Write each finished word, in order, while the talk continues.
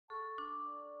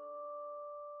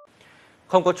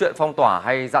Không có chuyện phong tỏa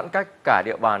hay giãn cách cả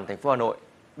địa bàn thành phố Hà Nội.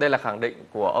 Đây là khẳng định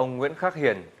của ông Nguyễn Khắc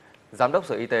Hiền, Giám đốc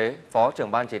Sở Y tế, Phó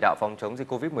Trưởng Ban Chỉ đạo phòng chống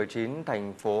dịch Covid-19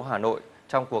 thành phố Hà Nội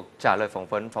trong cuộc trả lời phỏng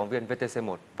vấn phóng viên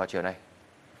VTC1 vào chiều nay.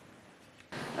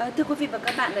 Thưa quý vị và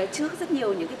các bạn, trước rất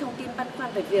nhiều những cái thông tin băn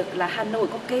khoăn về việc là Hà Nội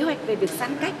có kế hoạch về việc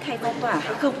giãn cách hay phong tỏa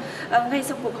hay không. Ngay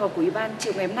sau cuộc họp của Ủy ban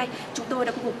chiều ngày hôm nay, chúng tôi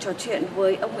đã có cuộc trò chuyện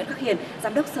với ông Nguyễn Khắc Hiền,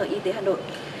 Giám đốc Sở Y tế Hà Nội.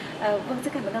 Vâng,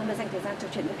 rất cảm ơn ông đã dành thời gian trò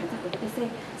chuyện với khán giả của VTC.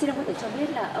 Xin ông có thể cho biết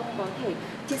là ông có thể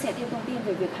chia sẻ thêm thông tin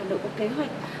về việc Hà Nội có kế hoạch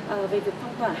về việc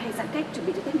phong tỏa hay giãn cách chuẩn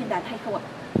bị cho Tết Nguyên đán hay không ạ?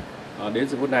 Đến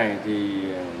giờ phút này thì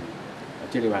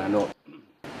trên địa bàn Hà Nội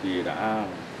thì đã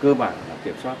cơ bản là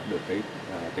kiểm soát được cái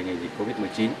tình hình dịch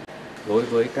Covid-19. Đối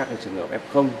với các trường hợp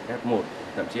F0, F1,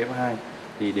 thậm chí F2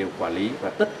 thì đều quản lý, và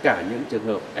tất cả những trường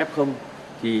hợp F0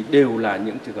 thì đều là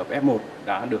những trường hợp F1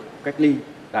 đã được cách ly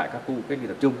tại các khu cách ly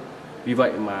tập trung. Vì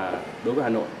vậy mà đối với Hà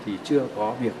Nội thì chưa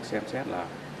có việc xem xét là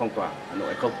phong tỏa Hà Nội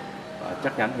hay không.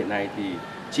 Chắc chắn hiện nay thì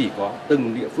chỉ có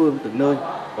từng địa phương, từng nơi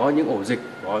có những ổ dịch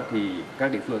đó thì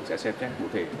các địa phương sẽ xem xét cụ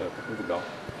thể ở các khu vực đó.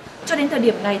 Cho đến thời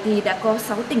điểm này thì đã có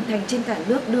 6 tỉnh thành trên cả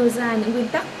nước đưa ra những nguyên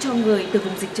tắc cho người từ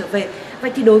vùng dịch trở về.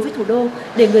 Vậy thì đối với thủ đô,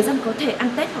 để người dân có thể ăn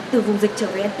Tết hoặc từ vùng dịch trở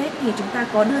về ăn Tết thì chúng ta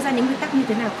có đưa ra những nguyên tắc như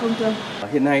thế nào không thưa ông?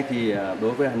 Hiện nay thì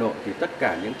đối với Hà Nội thì tất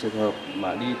cả những trường hợp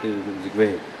mà đi từ vùng dịch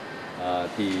về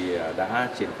thì đã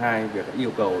triển khai việc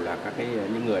yêu cầu là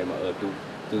những người mà ở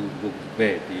từ vùng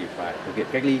về thì phải thực hiện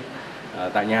cách ly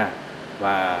tại nhà,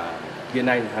 và hiện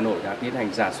nay Hà Nội đã tiến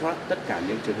hành rà soát tất cả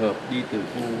những trường hợp đi từ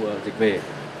khu dịch về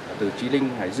từ Chí Linh,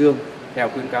 Hải Dương theo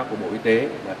khuyến cáo của Bộ Y tế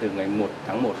là từ ngày 1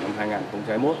 tháng 1 năm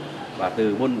 2021 và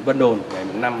từ Vân Đồn ngày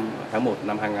 5 tháng 1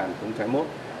 năm 2021.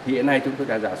 Thì hiện nay chúng tôi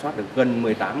đã rà soát được gần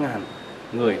 18.000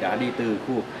 người đã đi từ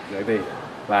khu vực về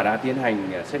và đã tiến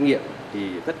hành xét nghiệm. Thì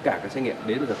tất cả các xét nghiệm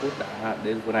đến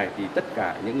giờ này thì tất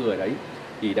cả những người đấy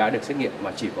thì đã được xét nghiệm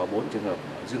mà chỉ có 4 trường hợp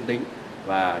dương tính,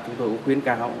 và chúng tôi cũng khuyến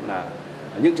cáo là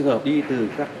những trường hợp đi từ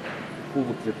các khu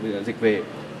vực dịch về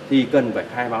thì cần phải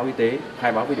khai báo y tế,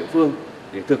 khai báo với địa phương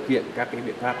để thực hiện các cái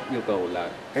biện pháp yêu cầu là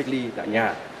cách ly tại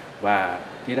nhà và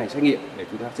tiến hành xét nghiệm để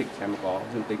chúng ta xác định xem có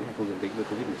dương tính hay không dương tính với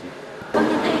Covid-19. Vâng,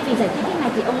 hiện nay vì giải thích cái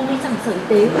này thì ông nghĩ rằng Sở Y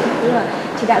tế cũng là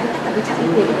chỉ đạo tất cả các trạm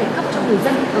y tế có thể cấp cho người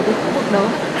dân ở cái khu vực đó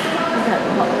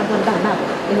họ hoàn toàn đảm bảo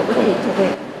để họ có thể trở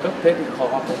về. Cấp thế thì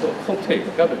khó, tôi không thể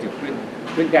cấp được, chỉ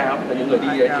khuyên cáo là những người đi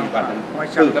đấy thì bản thân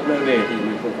từ các nơi về thì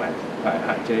mình cũng phải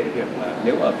hạn chế việc là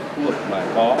nếu ở khu vực mà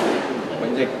có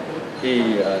bệnh dịch thì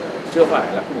chưa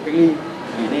phải là khu vực cách ly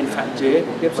thì nên hạn chế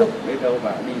tiếp xúc đến đâu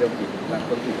và đi đâu thì chúng ta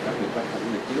tuân thủ các biện pháp phòng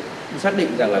dịch trước. Xác định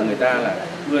rằng là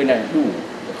người này đủ,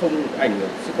 không ảnh hưởng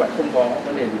sức khỏe, không có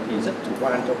vấn đề thì rất chủ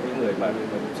quan cho cái người mà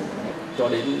sức khỏe, cho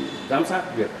đến giám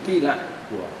sát việc đi lại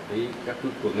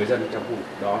của người dân trong khu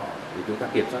vực đó thì chúng ta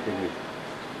kiểm soát tình hình.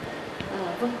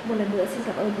 Vâng, một lần nữa xin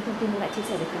cảm ơn những thông tin đã chia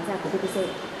sẻ với khán giả của VTC.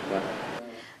 Vâng.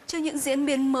 Trước những diễn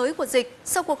biến mới của dịch,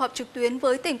 sau cuộc họp trực tuyến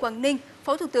với tỉnh Quảng Ninh,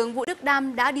 Phó Thủ tướng Vũ Đức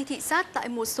Đam đã đi thị sát tại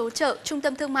một số chợ, trung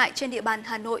tâm thương mại trên địa bàn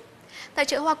Hà Nội. Tại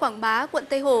chợ Hoa Quảng Bá, quận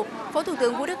Tây Hồ, Phó Thủ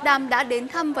tướng Vũ Đức Đam đã đến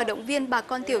thăm và động viên bà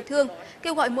con tiểu thương,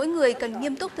 kêu gọi mỗi người cần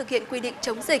nghiêm túc thực hiện quy định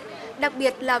chống dịch, đặc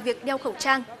biệt là việc đeo khẩu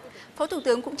trang. Phó Thủ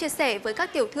tướng cũng chia sẻ với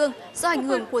các tiểu thương do ảnh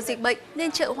hưởng của dịch bệnh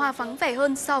nên chợ hoa vắng vẻ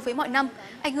hơn so với mọi năm,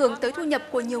 ảnh hưởng tới thu nhập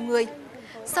của nhiều người.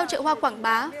 Sau chợ Hoa Quảng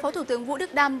Bá, Phó Thủ tướng Vũ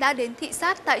Đức Đam đã đến thị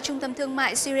sát tại trung tâm thương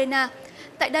mại Sirena.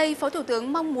 Tại đây, Phó Thủ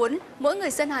tướng mong muốn mỗi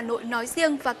người dân Hà Nội nói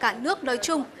riêng và cả nước nói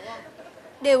chung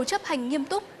đều chấp hành nghiêm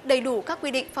túc, đầy đủ các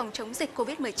quy định phòng chống dịch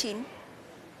Covid-19.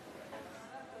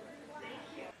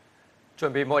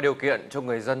 Chuẩn bị mọi điều kiện cho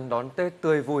người dân đón Tết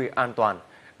tươi vui, an toàn.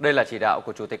 Đây là chỉ đạo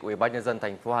của Chủ tịch Ủy ban nhân dân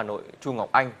thành phố Hà Nội Chu Ngọc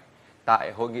Anh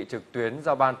tại hội nghị trực tuyến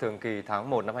giao ban thường kỳ tháng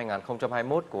 1 năm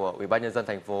 2021 của Ủy ban nhân dân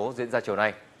thành phố diễn ra chiều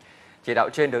nay. Chỉ đạo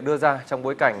trên được đưa ra trong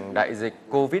bối cảnh đại dịch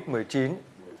Covid-19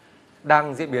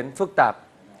 đang diễn biến phức tạp.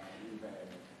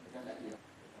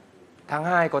 Tháng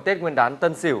 2 có Tết Nguyên đán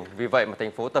Tân Sửu, vì vậy mà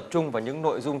thành phố tập trung vào những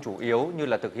nội dung chủ yếu như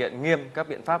là thực hiện nghiêm các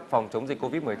biện pháp phòng chống dịch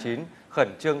Covid-19, khẩn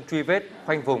trương truy vết,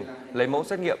 khoanh vùng, lấy mẫu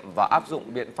xét nghiệm và áp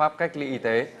dụng biện pháp cách ly y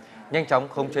tế, nhanh chóng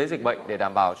khống chế dịch bệnh để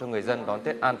đảm bảo cho người dân đón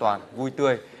Tết an toàn, vui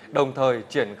tươi, đồng thời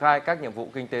triển khai các nhiệm vụ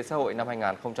kinh tế xã hội năm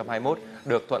 2021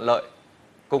 được thuận lợi.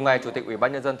 Cùng ngày, Chủ tịch Ủy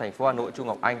ban nhân dân thành phố Hà Nội Chu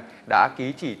Ngọc Anh đã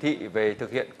ký chỉ thị về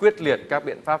thực hiện quyết liệt các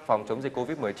biện pháp phòng chống dịch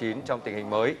Covid-19 trong tình hình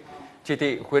mới. Chỉ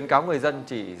thị khuyến cáo người dân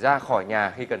chỉ ra khỏi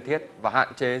nhà khi cần thiết và hạn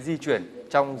chế di chuyển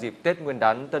trong dịp Tết Nguyên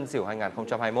đán Tân Sửu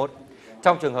 2021.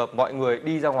 Trong trường hợp mọi người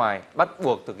đi ra ngoài, bắt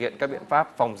buộc thực hiện các biện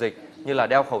pháp phòng dịch như là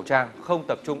đeo khẩu trang, không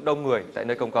tập trung đông người tại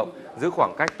nơi công cộng, giữ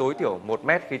khoảng cách tối thiểu 1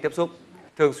 mét khi tiếp xúc,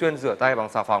 thường xuyên rửa tay bằng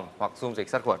xà phòng hoặc dung dịch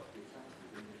sát khuẩn.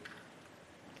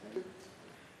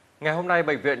 Ngày hôm nay,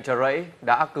 Bệnh viện Chợ Rẫy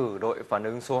đã cử đội phản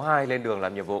ứng số 2 lên đường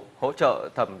làm nhiệm vụ, hỗ trợ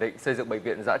thẩm định xây dựng bệnh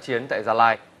viện dã chiến tại Gia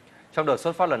Lai. Trong đợt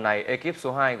xuất phát lần này, ekip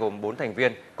số 2 gồm 4 thành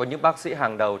viên, có những bác sĩ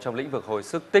hàng đầu trong lĩnh vực hồi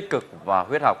sức tích cực và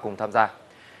huyết học cùng tham gia.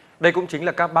 Đây cũng chính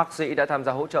là các bác sĩ đã tham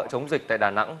gia hỗ trợ chống dịch tại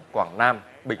Đà Nẵng, Quảng Nam,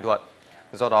 Bình Thuận.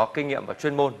 Do đó, kinh nghiệm và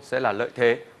chuyên môn sẽ là lợi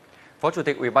thế. Phó Chủ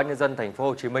tịch Ủy ban nhân dân thành phố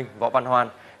Hồ Chí Minh Võ Văn Hoan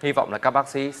hy vọng là các bác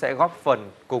sĩ sẽ góp phần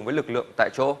cùng với lực lượng tại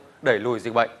chỗ đẩy lùi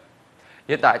dịch bệnh.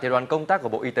 Hiện tại thì đoàn công tác của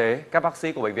Bộ Y tế, các bác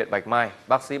sĩ của bệnh viện Bạch Mai,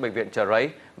 bác sĩ bệnh viện Chợ Rẫy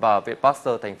và Viện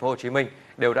Pasteur thành phố Hồ Chí Minh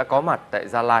đều đã có mặt tại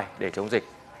Gia Lai để chống dịch.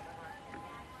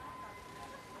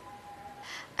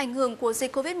 Ảnh hưởng của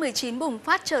dịch Covid-19 bùng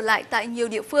phát trở lại tại nhiều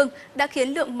địa phương đã khiến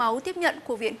lượng máu tiếp nhận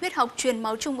của Viện Huyết học Truyền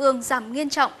máu Trung ương giảm nghiêm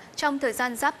trọng trong thời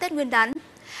gian giáp Tết Nguyên đán.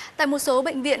 Tại một số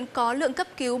bệnh viện có lượng cấp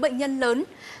cứu bệnh nhân lớn,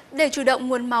 để chủ động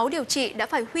nguồn máu điều trị đã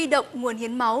phải huy động nguồn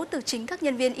hiến máu từ chính các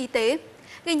nhân viên y tế.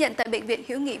 Ghi nhận tại Bệnh viện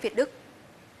Hữu nghị Việt Đức.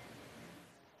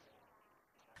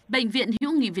 Bệnh viện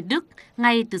Hữu nghị Việt Đức,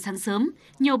 ngay từ sáng sớm,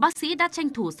 nhiều bác sĩ đã tranh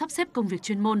thủ sắp xếp công việc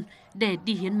chuyên môn để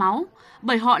đi hiến máu,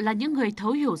 bởi họ là những người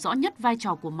thấu hiểu rõ nhất vai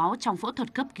trò của máu trong phẫu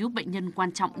thuật cấp cứu bệnh nhân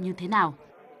quan trọng như thế nào.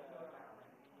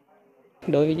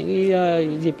 Đối với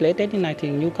những dịp lễ Tết như này thì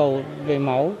nhu cầu về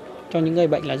máu cho những người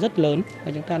bệnh là rất lớn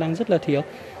và chúng ta đang rất là thiếu.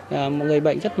 Mọi người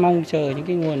bệnh rất mong chờ những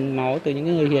cái nguồn máu từ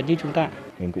những người hiến như chúng ta.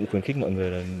 Mình cũng khuyến khích mọi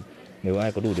người là nếu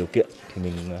ai có đủ điều kiện thì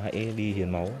mình hãy đi hiến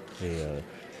máu để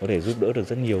có thể giúp đỡ được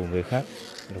rất nhiều người khác,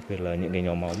 đặc biệt là những cái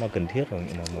nhóm máu mà cần thiết và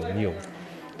những nhóm máu nhiều.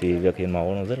 Thì việc hiến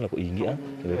máu nó rất là có ý nghĩa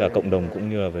với cả cộng đồng cũng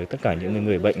như là với tất cả những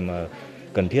người bệnh mà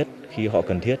cần thiết. Khi họ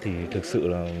cần thiết thì thực sự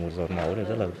là một giọt máu thì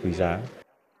rất là quý giá.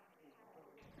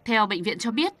 Theo bệnh viện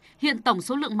cho biết, hiện tổng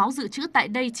số lượng máu dự trữ tại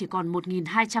đây chỉ còn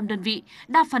 1.200 đơn vị,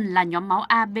 đa phần là nhóm máu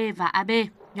AB và AB.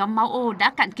 Nhóm máu O đã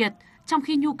cạn kiệt, trong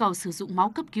khi nhu cầu sử dụng máu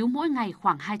cấp cứu mỗi ngày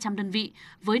khoảng 200 đơn vị,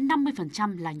 với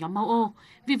 50% là nhóm máu O.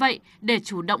 Vì vậy, để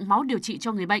chủ động máu điều trị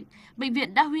cho người bệnh, bệnh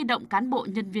viện đã huy động cán bộ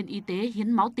nhân viên y tế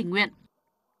hiến máu tình nguyện.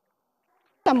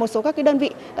 Một số các cái đơn vị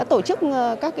đã tổ chức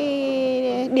các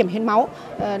cái điểm hiến máu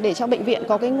để cho bệnh viện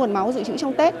có cái nguồn máu dự trữ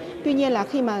trong Tết. Tuy nhiên là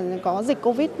khi mà có dịch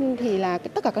Covid thì là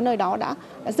tất cả các nơi đó đã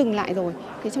dừng lại rồi.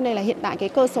 Thế cho nên là hiện tại cái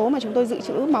cơ số mà chúng tôi dự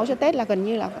trữ máu cho Tết là gần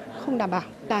như là không đảm bảo.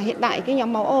 Là hiện tại cái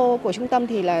nhóm máu O của trung tâm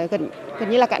thì là gần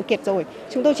như là cạn kiệt rồi.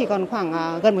 Chúng tôi chỉ còn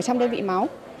khoảng gần 100 đơn vị máu.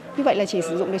 Như vậy là chỉ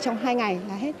sử dụng được trong 2 ngày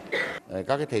là hết.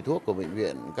 Các cái thầy thuốc của bệnh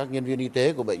viện, các nhân viên y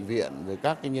tế của bệnh viện, rồi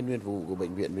các cái nhân viên phục vụ của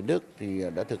bệnh viện Việt Đức thì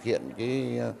đã thực hiện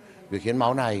cái việc hiến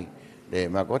máu này để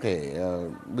mà có thể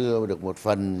đưa được một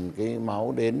phần cái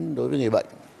máu đến đối với người bệnh.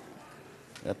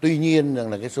 Tuy nhiên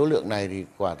rằng là cái số lượng này thì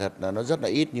quả thật là nó rất là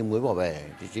ít như muối bỏ bể.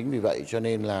 Thì chính vì vậy cho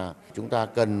nên là chúng ta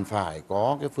cần phải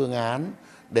có cái phương án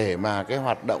để mà cái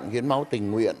hoạt động hiến máu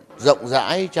tình nguyện rộng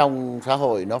rãi trong xã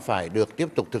hội nó phải được tiếp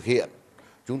tục thực hiện.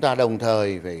 Chúng ta đồng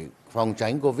thời phải phòng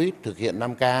tránh Covid, thực hiện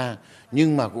 5K,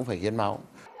 nhưng mà cũng phải hiến máu.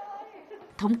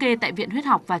 Thống kê tại Viện Huyết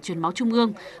học và Truyền máu Trung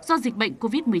ương, do dịch bệnh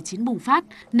Covid-19 bùng phát,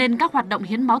 nên các hoạt động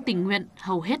hiến máu tình nguyện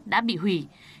hầu hết đã bị hủy.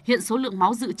 Hiện số lượng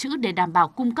máu dự trữ để đảm bảo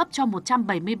cung cấp cho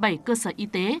 177 cơ sở y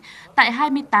tế tại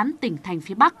 28 tỉnh thành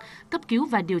phía Bắc, cấp cứu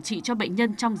và điều trị cho bệnh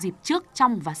nhân trong dịp trước,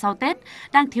 trong và sau Tết,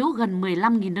 đang thiếu gần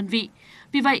 15.000 đơn vị.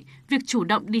 Vì vậy, việc chủ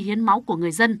động đi hiến máu của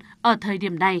người dân ở thời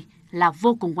điểm này là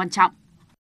vô cùng quan trọng.